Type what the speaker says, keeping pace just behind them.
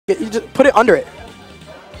You just put it under it.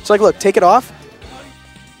 So like, look, take it off.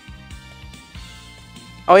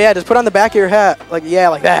 Oh yeah, just put it on the back of your hat. Like, yeah,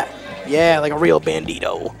 like that. Yeah, like a real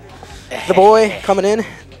bandito. The boy coming in.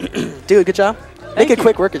 Dude, good job. Make a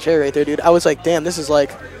quick work at Cherry right there, dude. I was like, damn, this is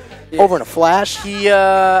like over in a flash. He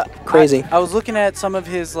crazy. I was looking at some of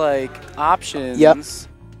his like options. Yep.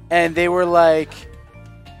 And they were like,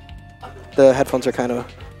 the headphones are kind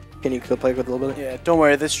of. Can you play with a little bit? Yeah, don't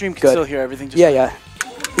worry. The stream can still hear everything. Just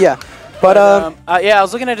Yeah. But yeah, I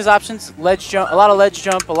was looking at his options. Ledge jump, a lot of ledge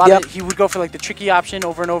jump. A lot of he would go for like the tricky option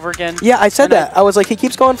over and over again. Yeah, I said that. I was like, he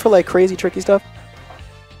keeps going for like crazy tricky stuff.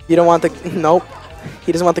 You don't want the nope.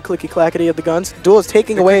 He doesn't want the clicky clackety of the guns. Duel is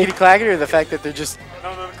taking away. Clickety clackety, or the fact that they're just.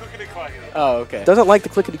 No, the clickety clackety. Oh, okay. Doesn't like the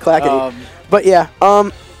clickety clackety. But yeah.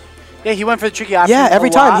 Yeah, he went for the tricky option. Yeah, every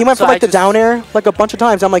time he went for like the down air like a bunch of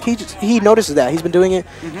times. I'm like, he notices that. He's been doing it.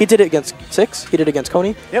 He did it against Six. He did it against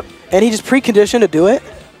Coney. Yep. And he just preconditioned to do it.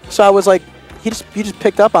 So I was like, you just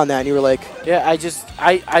picked up on that, and you were like, yeah,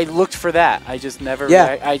 I looked for that. I just never.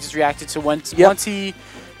 Yeah. I just reacted to once he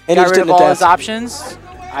and got rid of all his options.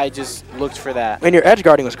 I just looked for that. And your edge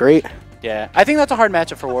guarding was great. Yeah, I think that's a hard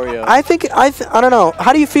matchup for Wario. I don't know.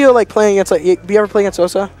 How do you feel like playing against like? Do you ever play against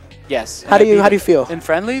Sosa? Yes. How do you feel? In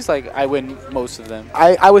friendlies, like I win most of them.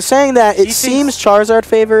 I was saying that it seems Charizard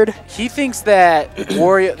favored. He thinks that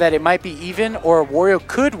Wario that it might be even or Wario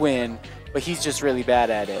could win, but he's just really bad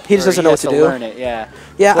at it. He just doesn't know what to do. Learn it, yeah.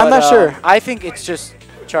 Yeah, but, I'm not sure. I think it's just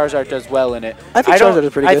Charizard does well in it. I think Charizard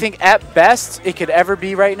is pretty good. I think at best it could ever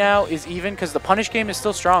be right now is even because the punish game is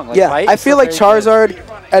still strong. Like, yeah, I feel like Charizard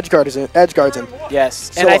edge guards him.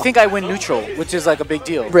 Yes, so, and I think I win neutral, which is like a big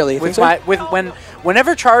deal. Really? With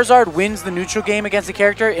whenever Charizard wins the neutral game against a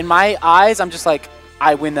character, in my eyes, I'm just like,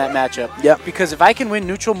 I win that matchup. Yep. Because if I can win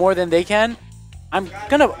neutral more than they can,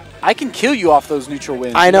 I can kill you off those neutral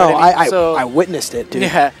wins. I know. I witnessed it, dude.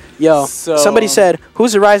 Yeah. Yo, somebody said,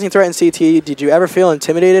 who's the rising threat in CT? Did you ever feel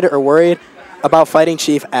intimidated or worried about fighting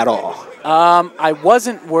Chief at all? I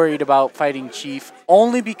wasn't worried about fighting Chief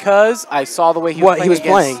only because I saw the way he was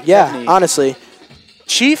playing. Yeah, Stephanie. honestly.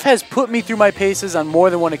 Chief has put me through my paces on more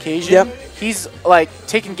than one occasion. Yep. He's like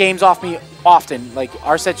taking games off me often. Like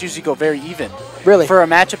our sets usually go very even. Really? For a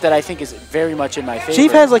matchup that I think is very much in my favor.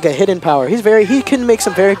 Chief has like a hidden power. He can make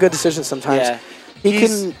some very good decisions sometimes. Yeah.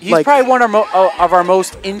 He's probably one of our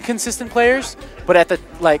most inconsistent players, but at the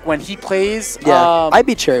when he plays, I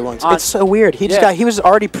beat Cherry once. It's so weird. He was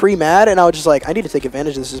already pre-mad, and I was just like, I need to take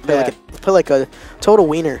advantage of this. Just play like a total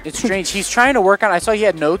wiener. It's strange. He's trying to work on. I saw he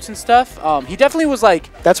had notes and stuff. He definitely was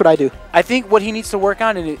like. That's what I do. I think what he needs to work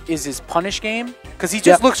on is his punish game because he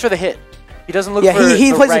just looks for the hit. He doesn't look for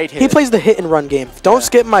he the plays right hit. He plays the hit and run game. Don't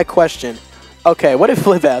skip my question. Okay, what did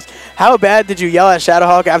Flip ask? How bad did you yell at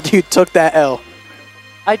Shadowhawk after you took that L?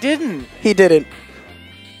 I didn't. He didn't.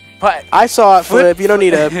 But I saw it, Flip. You don't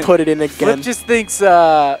need to put it in again. Flip just thinks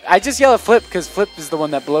I just yell at Flip because Flip is the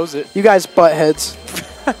one that blows it. You guys butt heads.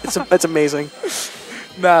 it's amazing.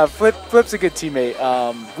 Nah, Flip's a good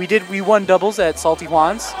teammate. We won doubles at Salty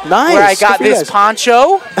Juan's. Nice. Where I got this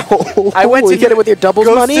poncho. I went to get it with your doubles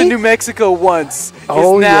money. To New Mexico once. Is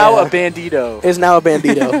now a bandito. Is now a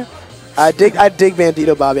bandito. I dig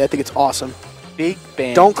bandito, Bobby. I think it's awesome. Big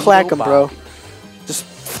bandito. Don't clack him, bro. Just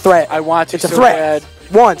threat. I want to. It's a threat.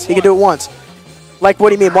 Bad. Once he can do it once. Like what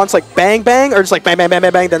do you mean? Once like bang bang, or just like bang bang bang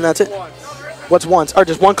bang bang? Then that's it. What's once? Or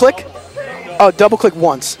just one click? Oh, double click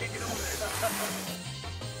once.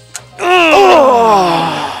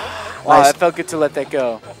 Oh, wow, that felt good to let that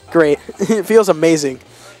go. Great. It feels amazing.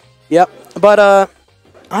 Yep. But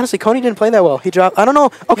honestly, Coney didn't play that well. He dropped. I don't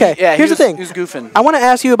know. Okay. Here's the thing. He was goofing. I want to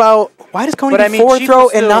ask you about why does Coney do forward throw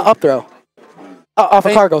and not up throw? Off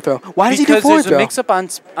a cargo throw. Why does he do forward throw? Because there's a mix-up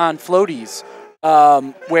on floaties,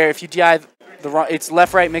 where if you DI the wrong, it's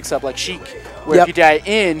left-right mix-up like Sheik. Where if you DI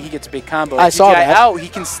in, he gets a big combo. I saw that. If you DI out, he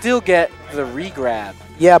can still get the re-grab.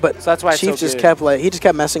 Yeah, but so that's why Chief just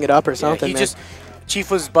kept messing it up or something. Yeah,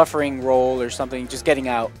 Chief was buffering roll or something, just getting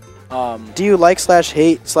out. Do you like /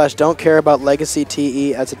 don't care about Legacy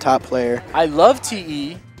TE as a top player? I love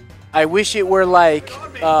TE. I wish it were like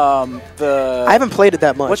the. I haven't played it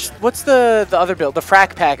that much. What's the other build? The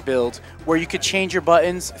Frack Pack build, where you could change your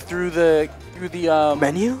buttons through the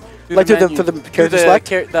menu. Through the character select?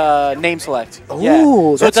 The name select. Ooh, yeah.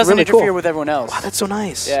 So it doesn't really interfere cool. with everyone else. Wow, that's so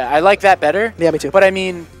nice. Yeah, I like that better. Yeah, me too. But I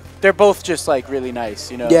mean, they're both just like really nice,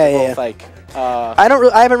 you know. Yeah, they're yeah. both, like.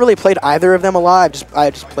 I haven't really played either of them a lot. I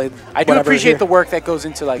just played. I do appreciate the work that goes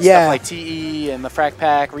into like stuff like TE and the Frack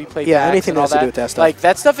Pack, replay packs, anything that has to do with that stuff. Like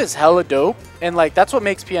that stuff is hella dope, and like that's what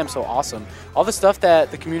makes PM so awesome. All the stuff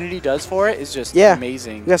that the community does for it is just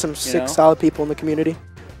amazing. You got some sick, solid people in the community.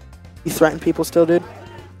 You threaten people still, dude?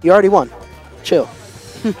 You already won. Chill.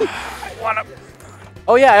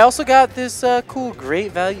 Oh yeah, I also got this cool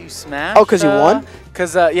great value smash. Oh, because you won?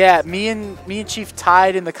 Because yeah, me and Chief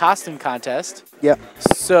tied in the costume contest. Yep.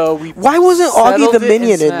 So we. Why wasn't Augie the settled it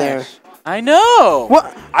minion in Smash. there? I know.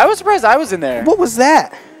 What? I was surprised I was in there. What was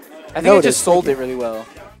that? I think I just sold it really well.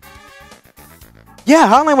 Yeah,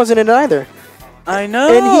 Hotline wasn't in it either. I know.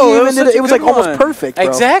 And he even was did such it. a It was good like almost one. perfect, bro.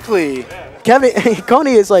 Exactly. Kevin,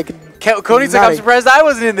 Coney is like. Coney's like, I'm surprised I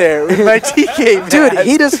wasn't in there with my TK match. Dude,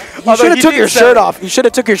 he just. You Although should have he took did your sell shirt it. off. You should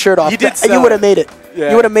have took your shirt off. He did You sell would have it. made it. Yeah.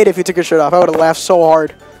 You would have made it if you took your shirt off. I would have laughed so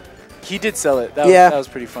hard. He did sell it. That Yeah. was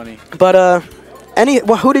pretty funny. But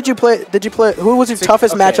who did you play? Who was your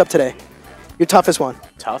toughest matchup today? Your toughest one?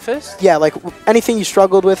 Toughest? Yeah, like anything you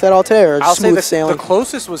struggled with at all today, or I'll say smooth sailing? the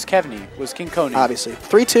closest was King Coney. Obviously,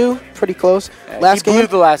 3-2, pretty close. Yeah, Last he game. blew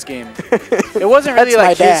the last game. It wasn't really That's my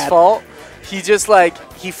like his dad. fault. He just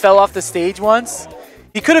he fell off the stage once.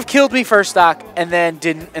 He could have killed me first stock and then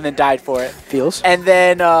didn't, and then died for it. Feels. And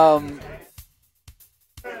then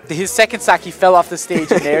his second stock, he fell off the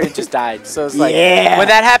stage and there and just died. So it's like, Yeah. when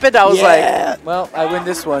that happened, I was Yeah. like, well, I win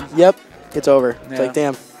this one. Yep, it's over. It's Yeah. like,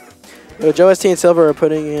 damn. Joe ST and Silver are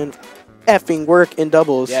putting in effing work in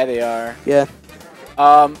doubles. Yeah, they are. Yeah.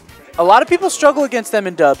 A lot of people struggle against them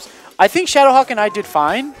in dubs. I think Shadowhawk and I did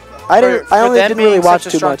fine. I for only them didn't being really watch such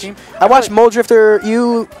a too strong much. team. I watched Mole Drifter.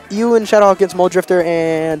 You and Shadowhawk against Mole Drifter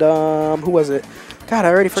and who was it? God, I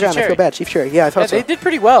already forgot. I feel bad. Chief Cherry. Yeah, I thought Yeah, so. they did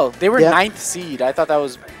pretty well. They were Yeah. 9th seed. I thought that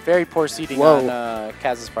was very poor seeding Whoa. on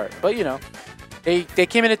Kaz's part. But, you know, they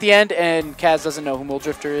came in at the end, and Kaz doesn't know who Mole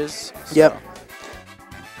Drifter is. So. Yep.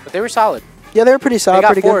 But they were solid. Yeah, they were pretty solid. They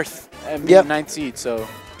got pretty 4th and being Yep. 9th seed, so.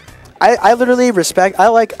 I literally respect. I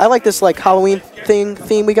like this like Halloween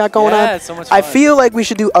theme we got going on. Yeah, it's so much I fun. feel like we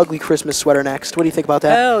should do ugly Christmas sweater next. What do you think about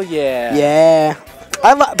that? Hell yeah. Yeah.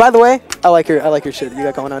 By the way, I like your shit you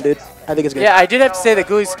got going on, dude. I think it's good. Yeah, I did have to say that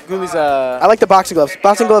Ghoulies I like the boxing gloves.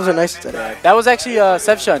 Boxing gloves are nice today. that was actually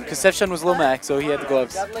Sevshun, because Sevshun was Lil Mac, so he had the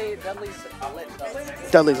gloves.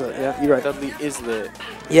 Dudley's lit. Yeah, you're right. Dudley is lit.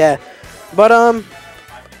 Yeah, but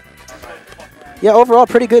yeah, overall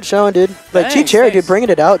pretty good showing, dude. Like Chief Thanks, Cherry, thanks. dude, bringing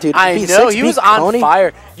it out, dude. I Beat know, 6, he was beat on Coney.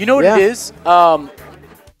 fire. You know what Yeah. it is?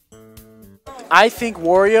 I think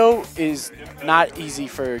Wario is not easy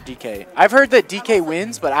for DK. I've heard that DK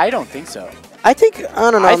wins, but I don't think so. I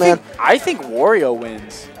don't know, man. I think Wario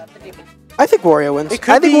wins. I think Wario wins. It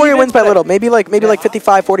could I think be Wario even, wins by but- little. Maybe like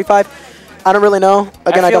 55, 45. I don't really know.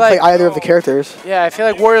 Again, I feel don't play like- either of the characters. Yeah, I feel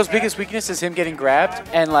like Wario's biggest weakness is him getting grabbed,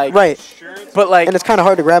 and like Right. But like, And it's kind of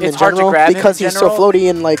hard to grab him in it's hard to general grab him in because he's so general. floaty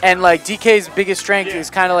and like. and like DK's biggest strength is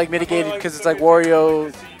kind of like mitigated because it's like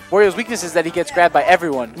Wario's weakness is that he gets grabbed by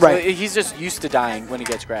everyone. Right. So he's just used to dying when he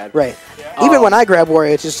gets grabbed. Right. Even when I grab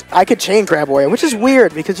Wario, it's just I could chain grab Wario, which is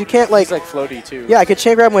weird because you can't like. He's like floaty too. Yeah, I could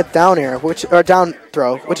chain grab him with down air, or down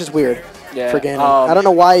throw, which is weird. Yeah, For Ganon. I don't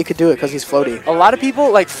know why you could do it because he's floaty. A lot of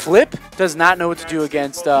people like Flip does not know what to do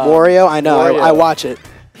against Wario, I know. Wario. I watch it.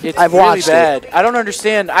 It's I've really watched bad. I don't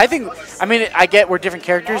understand. I mean, I get we're different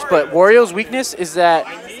characters, but Wario's weakness is that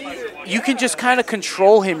you can just kind of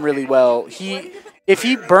control him really well. If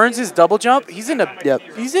he burns his double jump, he's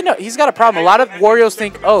got a problem. A lot of Warriors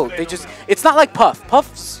think, it's not like Puff.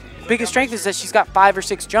 Puff's biggest strength is that she's got 5 or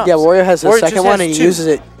 6 jumps. Yeah, Wario has the Wario second just one has and he 2. uses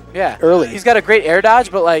it early. He's got a great air dodge,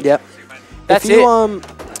 but like, Yep. that's if you, it.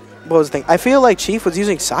 What was the thing? I feel like Chief was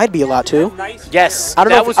using side B a lot too. Yes. I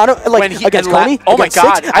don't know. I don't like against Coney. Oh my against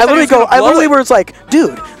god! Six, I literally was like,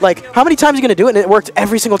 dude, like how many times are you gonna do it? And it worked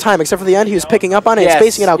every single time except for the end. He was picking up on it and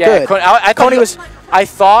spacing it out good. I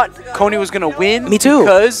thought Coney was gonna win. Me too.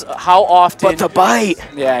 Because how often? But the bite.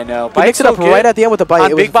 Yeah, I know. He mixed it up right at the end with the bite.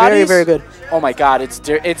 On It was big bodies, very, very good. Oh my god, it's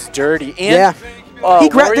dirty. And Yeah. He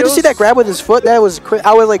did you see that grab with his foot? That was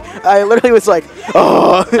I literally was like,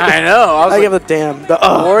 oh. I know. I was like, give a damn.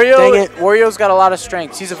 Dang it. Wario's got a lot of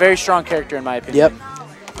strengths. He's a very strong character in my opinion.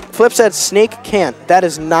 Yep. Flip said Snake can't. That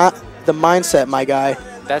is not the mindset, my guy.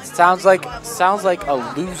 That sounds like a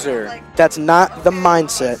loser. That's not the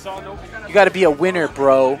mindset. You got to be a winner,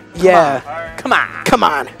 bro. Come on. Come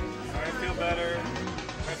on.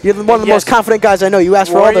 You're one of the most confident guys I know. You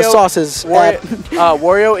asked for all the sauces.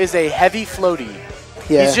 Wario is a heavy floaty.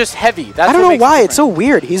 Yeah. He's just heavy. That's I don't what know makes why. him It's so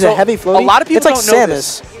weird. He's So, a heavy floaty. A lot of people it's like don't know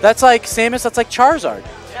Samus. this. That's like Samus. That's like Charizard.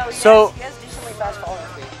 So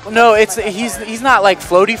no, he's not like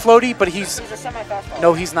floaty, but he's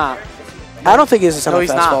no, he's not. I don't think he's a No, he's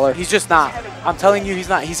semi-fast not. faller. He's just not. I'm telling you, he's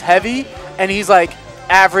not. He's heavy and he's like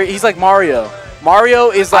average. He's like Mario. Mario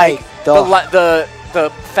is like the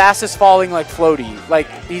fastest falling like floaty. Like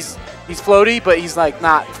he's floaty, but he's like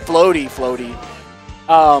not floaty.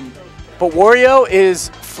 But Wario is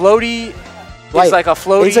floaty Light. is like a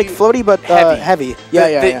floaty. He's like floaty, but heavy.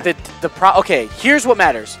 Yeah, Okay, here's what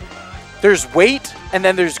matters. There's weight, and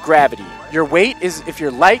then there's gravity. Your weight is if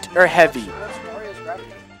you're light or heavy.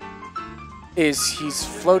 He's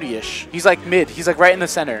floaty-ish. He's like mid. He's like right in the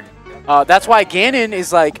center. That's why Ganon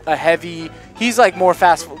is like a heavy. He's like more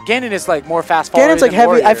fast. Ganon is like more fast. Ganon's like heavy.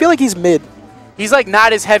 Warrior. I feel like he's mid. He's like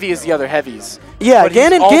not as heavy as the other heavies. Yeah,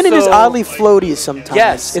 Ganon is oddly floaty sometimes.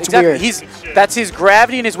 Yes, it's exactly. weird. That's his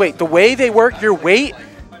gravity and his weight. The way they work, your weight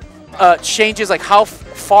changes like how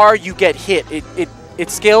far you get hit. It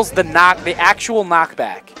scales the actual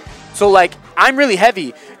knockback. So like I'm really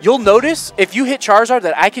heavy. You'll notice if you hit Charizard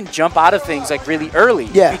that I can jump out of things like really early.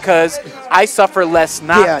 Yeah. Because I suffer less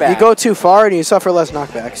knockback. Yeah, you go too far and you suffer less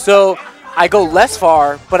knockback. So I go less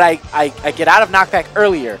far, but I get out of knockback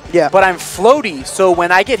earlier. Yeah. But I'm floaty, so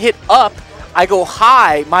when I get hit up, I go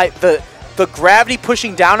high. The gravity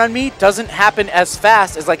pushing down on me doesn't happen as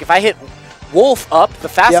fast as like if I hit Wolf up, the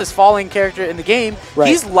fastest falling character in the game. Right.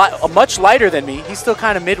 He's much lighter than me. He's still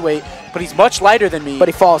kind of midweight, but he's much lighter than me. But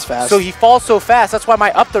he falls fast. So he falls so fast. That's why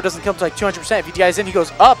my up throw doesn't come to like 200%. If he DIs in, he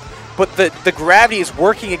goes up, but the gravity is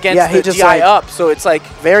working against the DI like, up. So it's like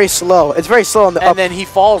very slow. It's very slow on the up. And then he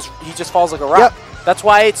falls. He just falls like a rock. Yep. That's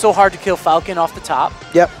why it's so hard to kill Falcon off the top.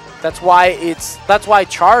 Yep. That's why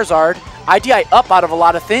Charizard, I DI up out of a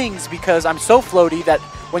lot of things because I'm so floaty that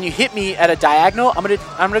when you hit me at a diagonal, I'm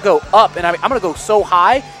gonna go up and I'm gonna go so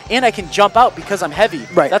high and I can jump out because I'm heavy.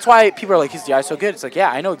 Right. That's why people are like, his DI is so good. It's like, yeah,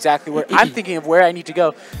 I know exactly where I'm thinking of where I need to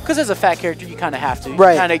go because as a fat character, you kind of have to.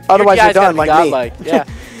 Right. Otherwise, you're done like me. Yeah.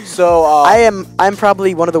 So I'm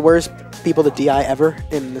probably one of the worst people to DI ever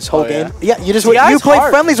in this whole game. Yeah, you played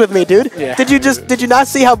hard. friendlies with me, dude. Yeah. Did you not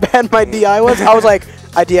see how bad my DI was? I was like,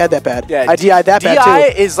 I DI'd that bad. Yeah, I DI'd that bad too.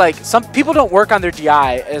 DI is like some people don't work on their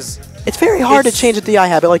DI as. It's very hard to change a DI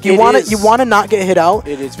habit. Like you want to not get hit out.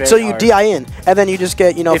 It is very so you DI in, and then you just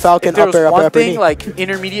get Falcon if up air, one up thing knee. like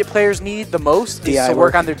intermediate players need the most is to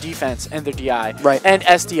work on their defense and their DI and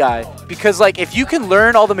SDI because like if you can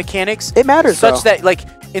learn all the mechanics, it matters such that like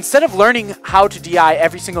instead of learning how to DI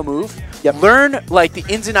every single move, learn like the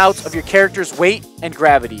ins and outs of your character's weight and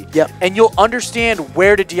gravity. And you'll understand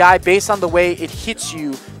where to DI based on the way it hits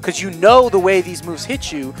you because you know the way these moves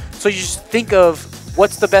hit you. So you just think of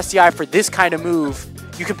what's the best DI for this kind of move.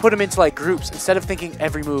 You can put them into like groups instead of thinking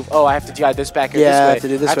every move, oh, I have to DI this back air this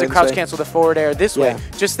way. I have to crouch cancel the forward air this way.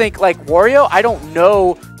 Just think like Wario, I don't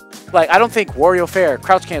know. Like, I don't think Wario fair,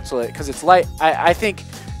 crouch cancel it because it's light. I think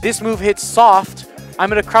this move hits soft. I'm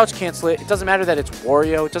going to crouch cancel it. It doesn't matter that it's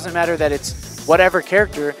Wario. It doesn't matter that it's whatever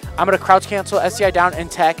character. I'm going to crouch cancel, SDI down, and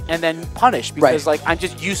tech, and then punish because like I'm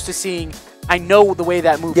just used to seeing. I know the way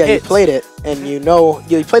that move hits. Yeah, you played it, and you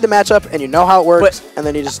played the matchup, and you know how it works, and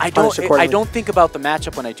then you just punish accordingly. I don't think about the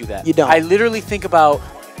matchup when I do that. You don't. I literally think about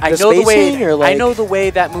I know the way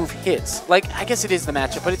that move hits. Like I guess it is the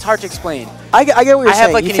matchup, but it's hard to explain. I get what you're saying. I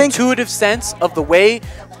have like an intuitive sense of the way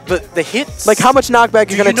the hits. Like how much knockback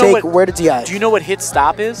you're gonna take, where to DI. Do you know what hit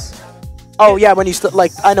stop is? Oh yeah, when you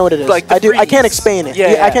like I know what it is. Like I do. I can't explain it.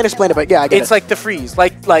 Yeah, I can't explain it, but yeah, I get it. It's like the freeze.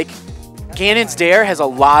 Like Ganon's Dare has a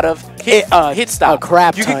lot of hit stop. A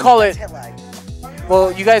crap. You can call it.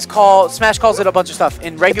 Well, you guys Smash calls it a bunch of stuff.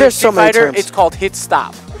 In regular Street Fighter, it's called hit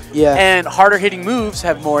stop. Yeah. And harder hitting moves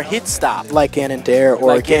have more hit stop. Like Ganon Dare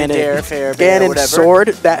or like Ganon Dare, Fair, Ganon Sword.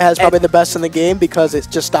 That has probably the best in the game because it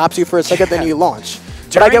just stops you for a second, then you launch.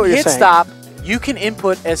 But I get what you're saying. Hit stop, you can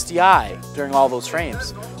input SDI during all those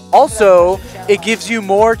frames. Also, it gives you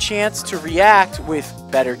more chance to react with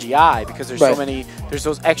better DI because there's there's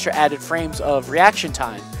those extra added frames of reaction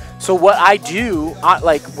time. So what I do,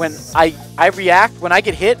 like when I react, when I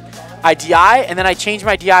get hit, I DI and then I change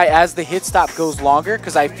my DI as the hit stop goes longer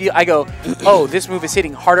because I go, oh, this move is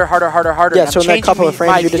hitting harder. Yeah, so in a couple of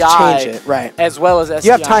frames you just change it, right? As well as SDI.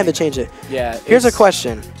 You have time to change it. Yeah. Here's a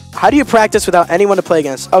question: how do you practice without anyone to play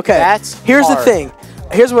against? Okay, here's the thing.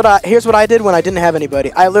 Here's what I did when I didn't have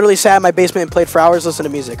anybody. I literally sat in my basement and played for hours listening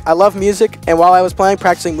to music. I love music, and while I was playing,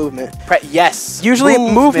 practicing movement. Yes. Usually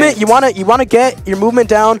movement. You wanna get your movement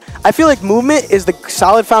down. I feel like movement is the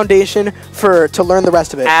solid foundation to learn the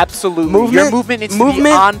rest of it. Absolutely. Your movement needs to be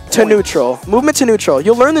on point. To neutral. Movement to neutral.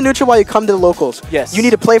 You'll learn the neutral while you come to the locals. Yes. You need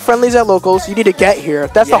to play friendlies at locals. You need to get here.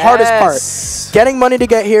 That's the hardest part. Getting money to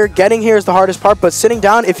get here. Getting here is the hardest part. But sitting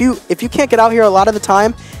down, if you can't get out here a lot of the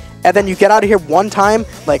time, and then you get out of here one time,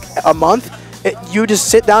 like a month, you just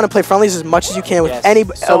sit down and play friendlies as much as you can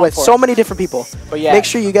with so many different people. But make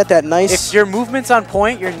sure you get that nice. If your movement's on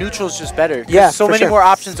point, your neutral's just better. Yeah, so many more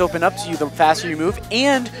options open up to you the faster you move,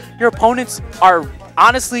 and your opponents are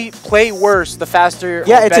honestly play worse the faster.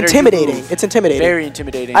 Yeah, or it's better you intimidating. move. It's intimidating. Very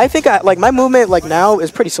intimidating. I think like my movement like now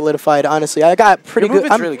is pretty solidified. Honestly, I got pretty Your good.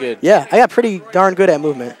 movement's really good. Yeah, I got pretty darn good at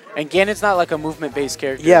movement. And Ganon's not like a movement-based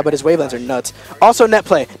character. Yeah, but his wavelengths are nuts. Also, net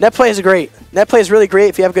play. Net play is great. Net play is really great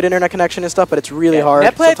if you have good internet connection and stuff, but it's really hard.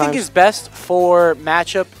 Net play sometimes. I think is best for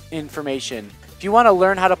matchup information. If you want to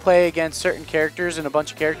learn how to play against certain characters and a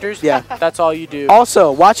bunch of characters, yeah, that's all you do.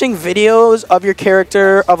 Also, watching videos of your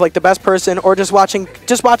character, of like the best person, or just watching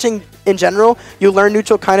in general, you learn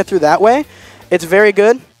neutral kind of through that way. It's very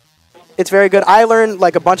good. It's very good. I learned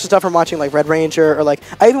like a bunch of stuff from watching like Red Ranger, or like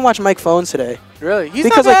I even watched Mike Phones today. Really? He's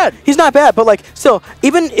because, not bad. Like, he's not bad, but like still,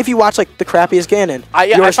 even if you watch like the crappiest Ganon,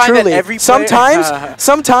 I find that every player,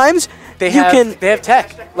 sometimes they have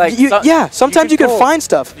tech. Like sometimes you can find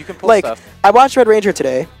stuff. You can pull like stuff. I watched Red Ranger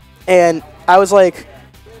today, and I was like,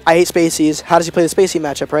 I hate Spaceys. How does he play the Spacey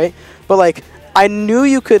matchup, right? But like, I knew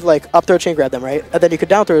you could like up throw chain grab them, right? And then you could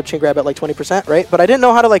down throw chain grab at like 20%, right? But I didn't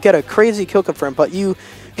know how to like get a crazy kill confirm. But you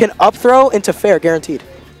can up throw into fair, guaranteed.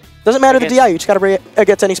 Doesn't matter the DI. You just gotta bring it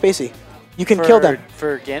against any Spacey. You can kill them.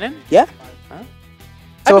 For Ganon? Yeah. Huh?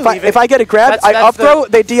 So if I get it grabbed, I up throw,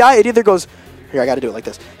 they DI. It either goes here. I gotta do it like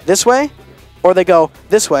this way, or they go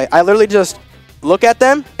this way. I literally just look at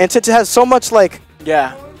them, and since it has so much like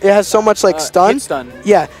it has so much like stun.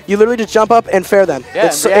 Yeah, you literally just jump up and fair them. Yeah,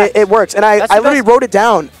 it works. And I literally wrote it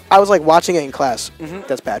down. I was like watching it in class.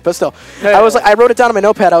 That's bad, but still, I wrote it down on my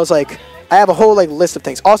notepad. I was like, I have a whole like list of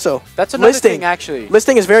things. Also, that's another thing actually.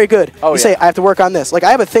 Listing is very good. You say I have to work on this. Like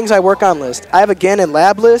I have a things I work on list. I have a Ganon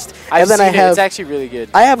lab list, and then I have. It's actually really good.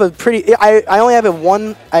 I have a pretty. I only have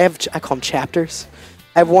one. I call them chapters.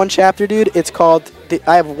 I have one chapter, dude. It's called.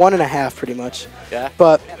 I have 1.5 pretty much. Yeah.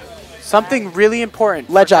 But something really important.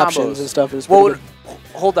 Ledge options and stuff is pretty good.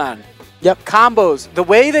 Hold on. Yep. Combos. The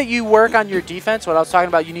way that you work on your defense, what I was talking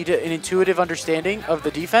about, you need an intuitive understanding of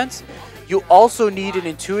the defense. You also need an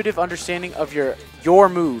intuitive understanding of your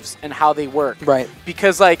moves and how they work. Right.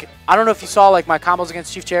 Because, like, I don't know if you saw, like, my combos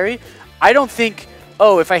against Chief Cherry. I don't think,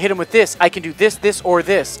 oh, if I hit him with this, I can do this, this, or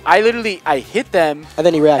this. I hit them. And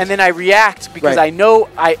then you react. And then I react because I know,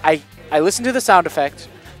 I listen to the sound effect.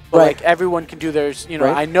 But like everyone can do theirs, you know.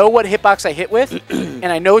 I know what hitbox I hit with, and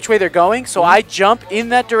I know which way they're going, so I jump in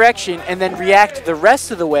that direction and then react the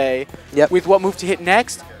rest of the way with what move to hit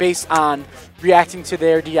next based on reacting to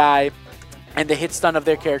their DI and the hit stun of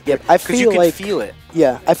their character. I feel you can like feel it.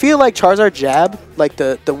 Yeah, I feel like Charizard jab, like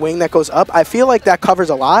the wing that goes up, I feel like that covers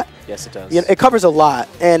a lot. Yes, it does. You know, it covers a lot,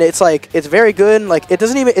 and it's like it's very good. And like it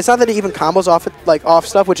doesn't even. It's not that it even combos off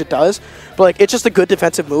stuff, which it does, but like it's just a good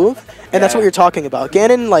defensive move, and that's what you're talking about.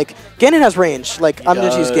 Ganon has range. Like I'm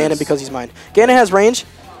just use Ganon because he's mine. Ganon has range.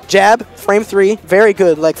 Jab, frame 3, very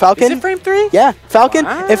good. Like Falcon. Is it frame 3? Yeah, Falcon.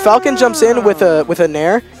 If Falcon jumps in with a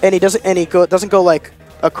nair and he doesn't go like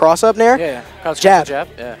a cross up nair. Yeah. Crouch jab.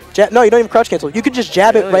 Jab. No, you don't even crouch cancel. You can just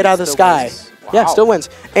jab it right out of the sky. Wins. Wow. Yeah, still wins.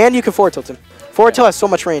 And you can forward tilt him. Forward tilt has so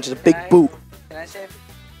much range. It's a big boot. Can I save?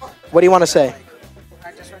 What do you want to say?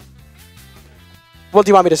 What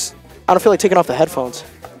do you want me to? I don't feel like taking off the headphones.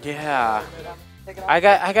 Yeah. I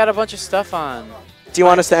got a bunch of stuff on. Do you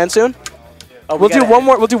want us to end soon? Oh, we'll do one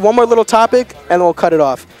more. We'll do one more little topic, and then we'll cut it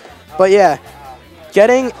off. But yeah,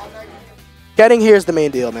 getting here is the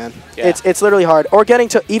main deal, man. Yeah. It's literally hard. Or getting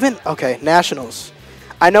to even nationals.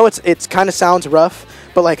 I know it's kind of sounds rough,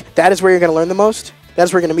 but like that is where you're gonna learn the most.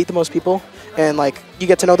 That's where you're gonna meet the most people, and like you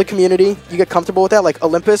get to know the community. You get comfortable with that. Like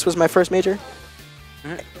Olympus was my first major.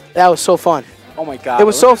 That was so fun. Oh my god. It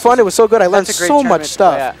was so fun. It was so good. I learned so much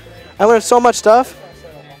stuff. I learned so much stuff,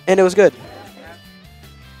 and it was good.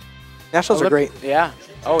 Nationals are great. Yeah.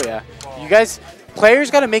 Oh yeah. You guys,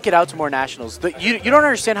 players got to make it out to more nationals. You don't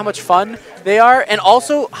understand how much fun they are, and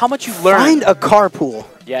also how much you learn. Find a carpool.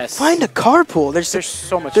 Yes. Find a carpool. There's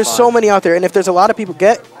so much. There's so many out there, and if there's a lot of people,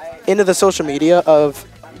 get into the social media of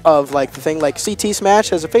like the thing. Like CT Smash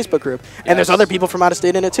has a Facebook group, and there's other people from out of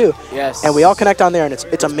state in it too. Yes. And we all connect on there, and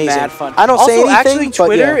it's amazing. Mad fun. I don't also, say anything, actually, but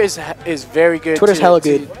Twitter yeah. is very good. Twitter's hella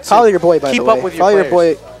good. Follow your boy, by the way. Keep up with your Follow your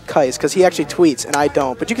boy Kycse, because he actually tweets, and I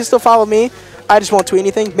don't. But you can still follow me. I just won't tweet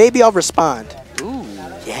anything. Maybe I'll respond. Ooh.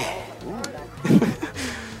 Yeah.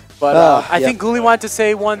 But I think Ghoulie wanted to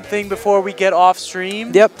say one thing before we get off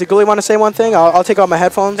stream. Yep. Did Ghoulie want to say one thing? I'll take off my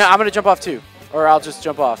headphones. No, I'm going to jump off too. Or I'll just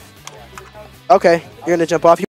jump off. Okay. You're going to jump off.